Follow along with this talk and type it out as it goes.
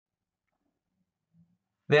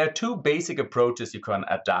There are two basic approaches you can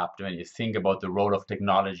adopt when you think about the role of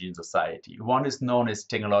technology in society. One is known as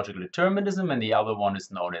technological determinism, and the other one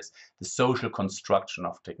is known as the social construction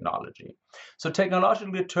of technology. So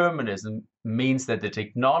technological determinism means that the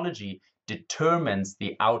technology determines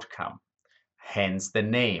the outcome, hence the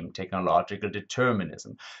name, technological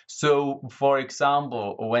determinism. So, for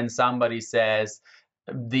example, when somebody says,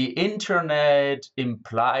 the internet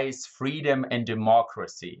implies freedom and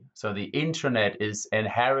democracy. So the internet is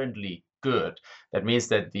inherently good. That means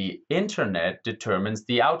that the internet determines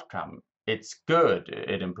the outcome. It's good.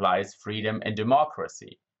 It implies freedom and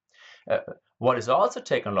democracy. Uh, what is also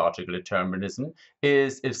technological determinism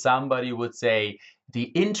is if somebody would say the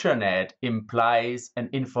internet implies an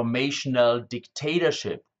informational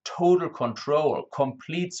dictatorship, total control,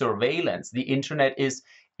 complete surveillance. The internet is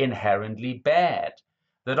inherently bad.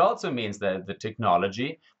 That also means that the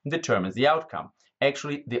technology determines the outcome.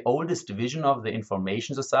 Actually, the oldest vision of the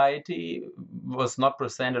information society was not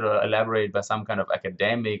presented or elaborated by some kind of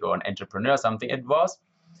academic or an entrepreneur or something. It was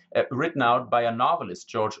written out by a novelist,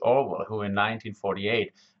 George Orwell, who in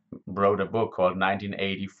 1948 wrote a book called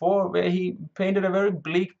 1984, where he painted a very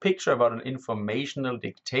bleak picture about an informational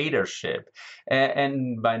dictatorship.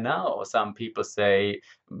 And by now, some people say,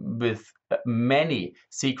 with many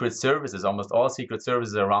secret services, almost all secret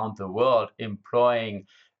services around the world, employing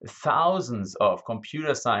thousands of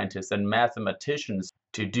computer scientists and mathematicians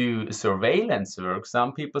to do surveillance work,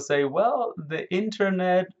 some people say, well, the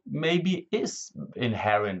internet maybe is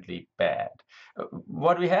inherently bad.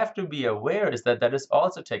 What we have to be aware is that that is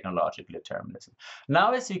also technological determinism.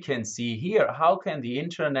 Now, as you can see here, how can the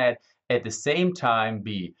internet at the same time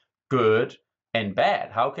be good and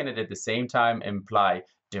bad? How can it at the same time imply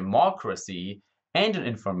democracy and an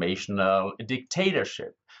informational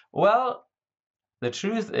dictatorship? Well, the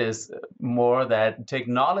truth is more that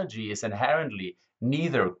technology is inherently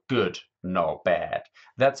neither good nor bad.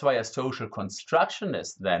 That's why a social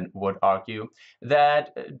constructionist then would argue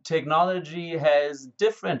that technology has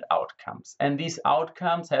different outcomes, and these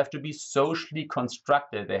outcomes have to be socially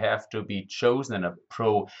constructed. They have to be chosen in a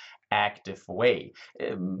proactive way.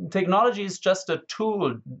 Technology is just a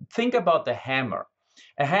tool. Think about the hammer.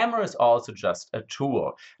 A hammer is also just a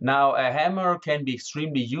tool. Now, a hammer can be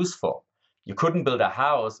extremely useful. You couldn't build a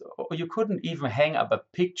house, or you couldn't even hang up a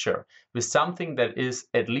picture with something that is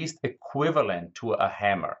at least equivalent to a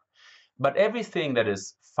hammer. But everything that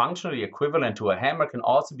is functionally equivalent to a hammer can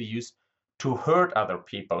also be used to hurt other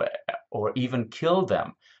people or even kill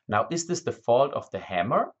them. Now, is this the fault of the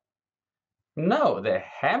hammer? No, the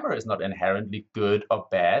hammer is not inherently good or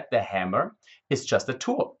bad. The hammer is just a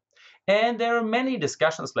tool. And there are many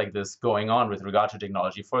discussions like this going on with regard to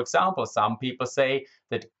technology. For example, some people say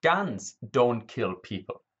that guns don't kill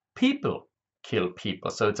people. People kill people.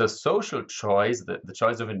 So it's a social choice, the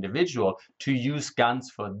choice of individual to use guns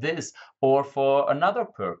for this or for another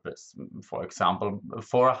purpose. For example,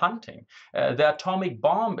 for hunting. The atomic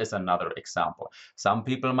bomb is another example. Some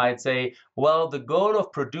people might say, well, the goal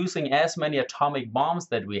of producing as many atomic bombs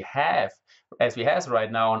that we have as we have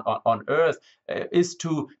right now on Earth, is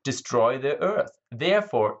to destroy the Earth.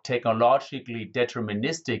 Therefore, technologically,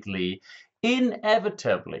 deterministically,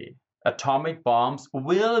 inevitably, atomic bombs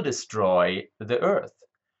will destroy the Earth.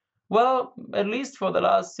 Well, at least for the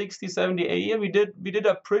last 60, 70, 80 years, we did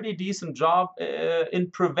a pretty decent job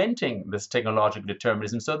in preventing this technological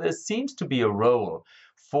determinism. So there seems to be a role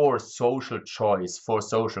for social choice, for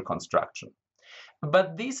social construction.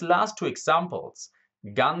 But these last two examples,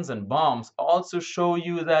 guns and bombs, also show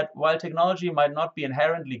you that while technology might not be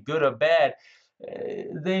inherently good or bad,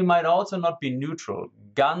 they might also not be neutral.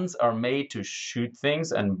 Guns are made to shoot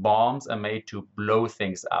things and bombs are made to blow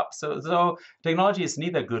things up. So technology is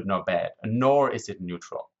neither good nor bad, nor is it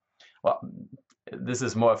neutral. Well, this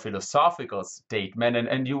is more a philosophical statement,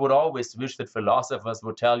 and you would always wish that philosophers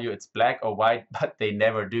would tell you it's black or white, but they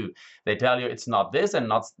never do. They tell you it's not this and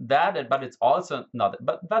not that, but it's also not,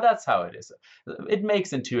 but that's how it is. It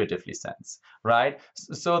makes intuitively sense, right?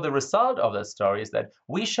 So the result of the story is that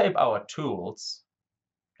we shape our tools,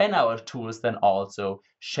 and our tools then also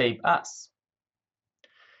shape us.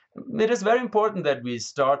 It is very important that we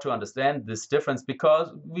start to understand this difference, because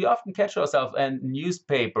we often catch ourselves, and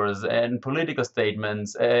newspapers and political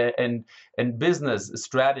statements and business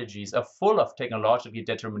strategies are full of technologically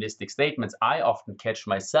deterministic statements. I often catch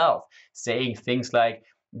myself saying things like,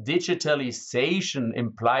 digitalization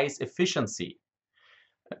implies efficiency.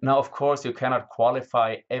 Now, of course, you cannot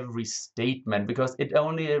qualify every statement, because it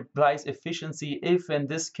only implies efficiency if in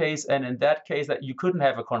this case and in that case, that you couldn't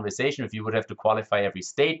have a conversation if you would have to qualify every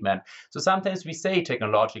statement. So sometimes we say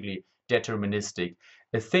technologically deterministic.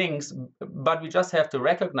 things, but we just have to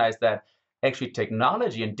recognize that actually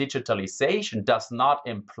technology and digitalization does not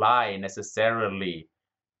imply necessarily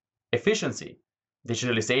efficiency.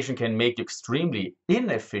 Digitalization can make you extremely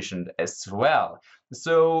inefficient as well.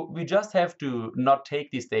 So we just have to not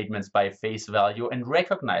take these statements by face value and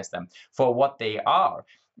recognize them for what they are.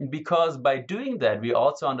 Because by doing that, we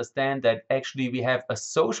also understand that actually we have a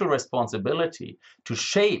social responsibility to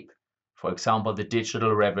shape, for example, the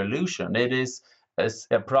digital revolution. It is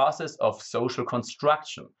a process of social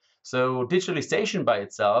construction. So digitalization by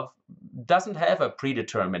itself doesn't have a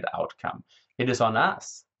predetermined outcome. It is on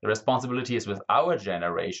us. The responsibility is with our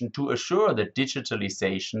generation to assure that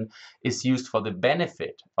digitalization is used for the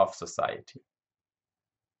benefit of society.